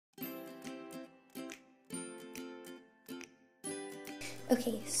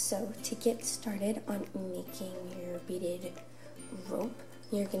Okay, so to get started on making your beaded rope,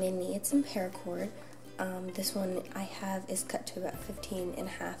 you're going to need some paracord. This one I have is cut to about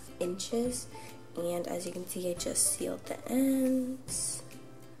 15.5 inches, and as you can see, I just sealed the ends.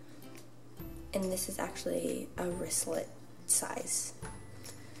 And this is actually a wristlet size.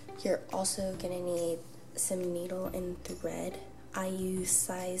 You're also going to need some needle and thread. I use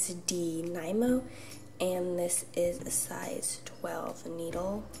size D Nymo, and this is a size 12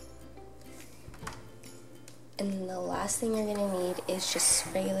 needle. And the last thing you're going to need is just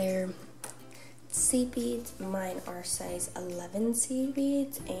regular seed beads. Mine are size 11 seed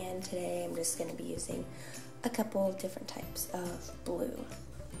beads, and today I'm just going to be using a couple different types of blue.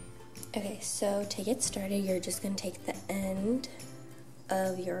 Okay, so to get started, you're just going to take the end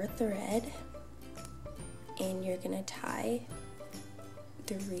of your thread and you're going to tie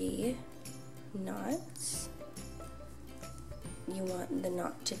 3 knots. You want the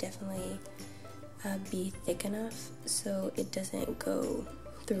knot to definitely be thick enough so it doesn't go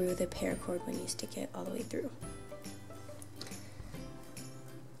through the paracord when you stick it all the way through.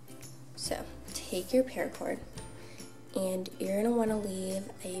 So take your paracord and you're going to want to leave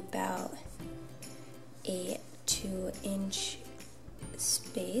about a 2-inch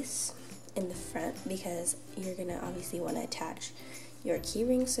space in the front because you're going to obviously want to attach your key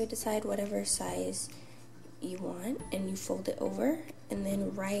ring, so decide whatever size you want and you fold it over, and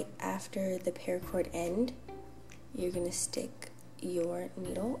then right after the paracord end you're going to stick your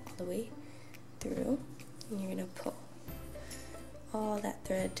needle all the way through and you're going to pull all that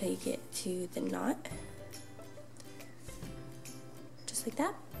thread till you get to the knot, just like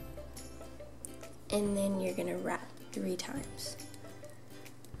that, and then you're going to wrap 3 times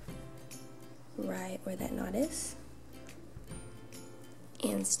right where that knot is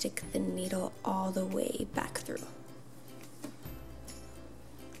and stick the needle all the way back through.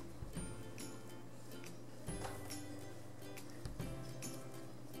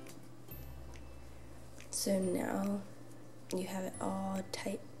 So now you have it all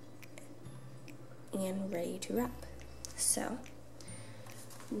tight and ready to wrap. So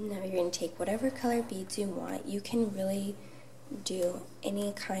now you're going to take whatever color beads you want. You can really do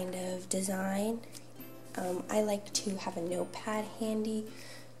any kind of design. I like to have a notepad handy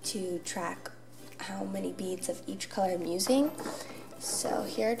to track how many beads of each color I'm using. So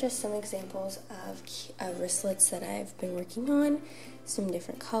here are just some examples of wristlets that I've been working on, some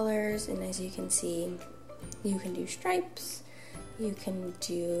different colors, and as you can see, you can do stripes, you can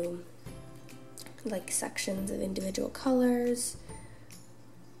do like sections of individual colors.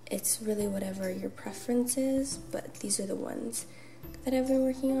 It's really whatever your preference is, but these are the ones that I've been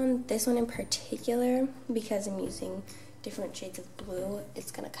working on. This one in particular, because I'm using different shades of blue,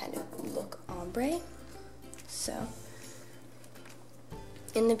 it's gonna kind of look ombre. So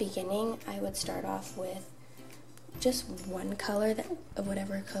in the beginning, I would start off with just one color, of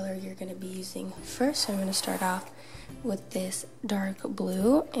whatever color you're gonna be using first. So I'm gonna start off with this dark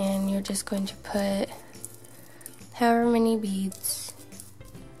blue, and you're just going to put however many beads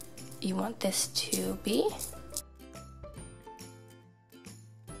you want this to be.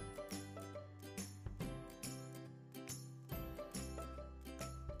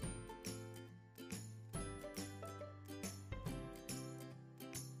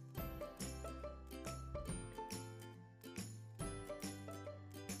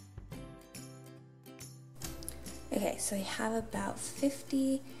 Okay, so I have about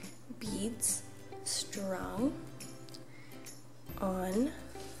 50 beads strung on,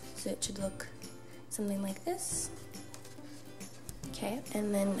 so it should look something like this. Okay,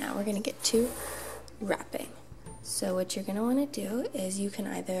 and then now we're gonna get to wrapping. So what you're gonna wanna do is you can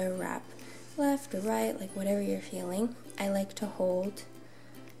either wrap left or right, like whatever you're feeling. I like to hold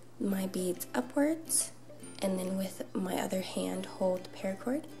my beads upwards and then with my other hand hold the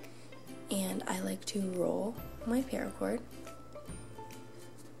paracord, and I like to roll my paracord.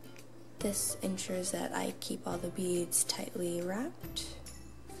 This ensures that I keep all the beads tightly wrapped.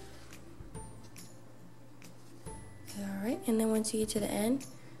 Alright, and then once you get to the end,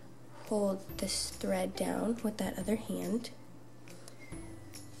 hold this thread down with that other hand.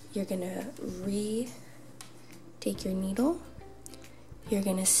 You're gonna take your needle, you're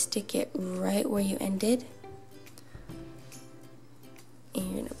gonna stick it right where you ended,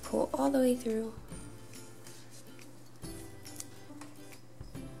 and you're gonna pull all the way through.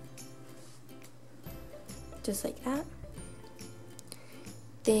 Just like that.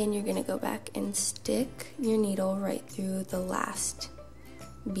 Then you're gonna go back and stick your needle right through the last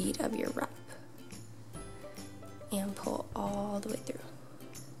bead of your wrap and pull all the way through.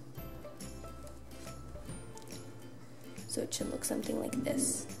 So it should look something like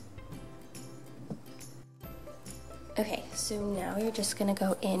this. Okay, so now you're just gonna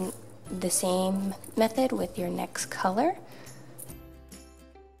go in the same method with your next color.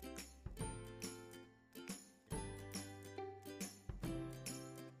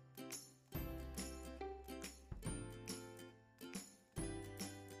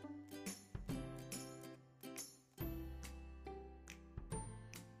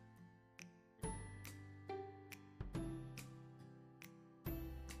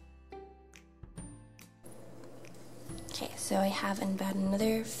 Okay, so I have about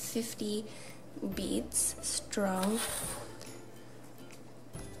another 50 beads strung.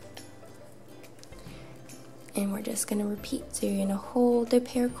 And we're just gonna repeat. So you're gonna hold the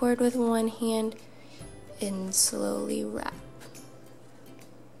paracord with one hand and slowly wrap.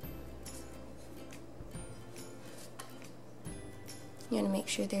 You wanna make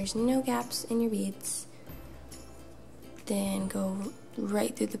sure there's no gaps in your beads. Then go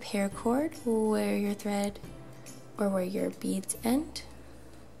right through the paracord where your thread or where your beads end,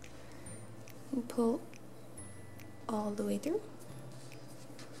 and pull all the way through,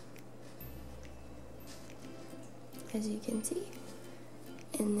 as you can see,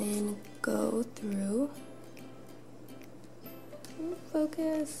 and then go through,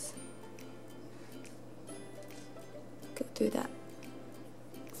 focus, go through that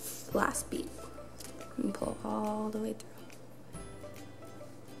last bead and pull all the way through.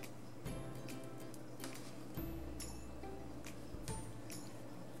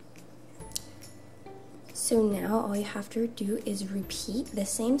 So now all you have to do is repeat the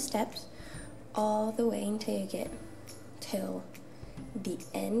same steps all the way until you get till the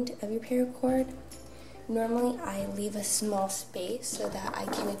end of your paracord. Normally I leave a small space so that I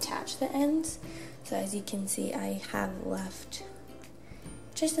can attach the ends. So as you can see, I have left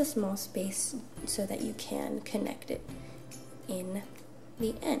just a small space so that you can connect it in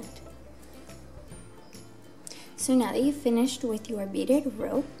the end. So now that you've finished with your beaded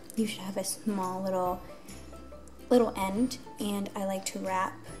rope, you should have a small little end, and I like to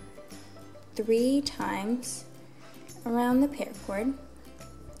wrap 3 times around the paracord,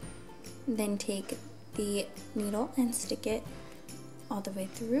 then take the needle and stick it all the way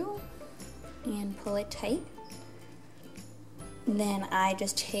through and pull it tight. Then I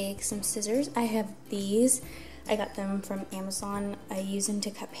just take some scissors. I have these. I got them from Amazon. I use them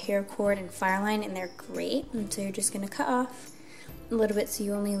to cut paracord and fireline, and they're great. And so you're just gonna cut off a little bit so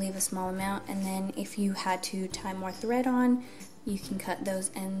you only leave a small amount, and then if you had to tie more thread on, you can cut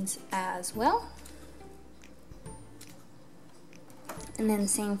those ends as well. And then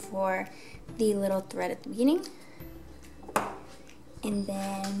same for the little thread at the beginning. And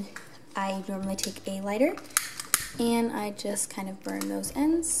then I normally take a lighter and I just kind of burn those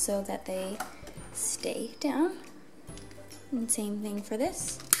ends so that they stay down. And same thing for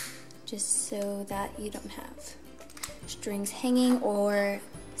this, just so that you don't have strings hanging or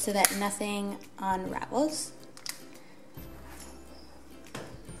so that nothing unravels.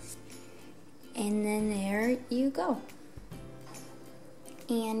 And then there you go.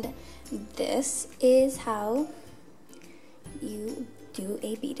 And this is how you do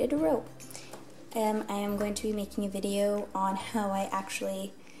a beaded rope. I am going to be making a video on how I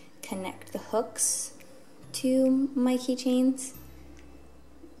actually connect the hooks to my keychains,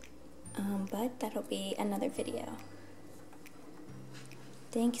 but that'll be another video.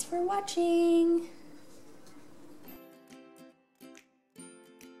 Thanks for watching.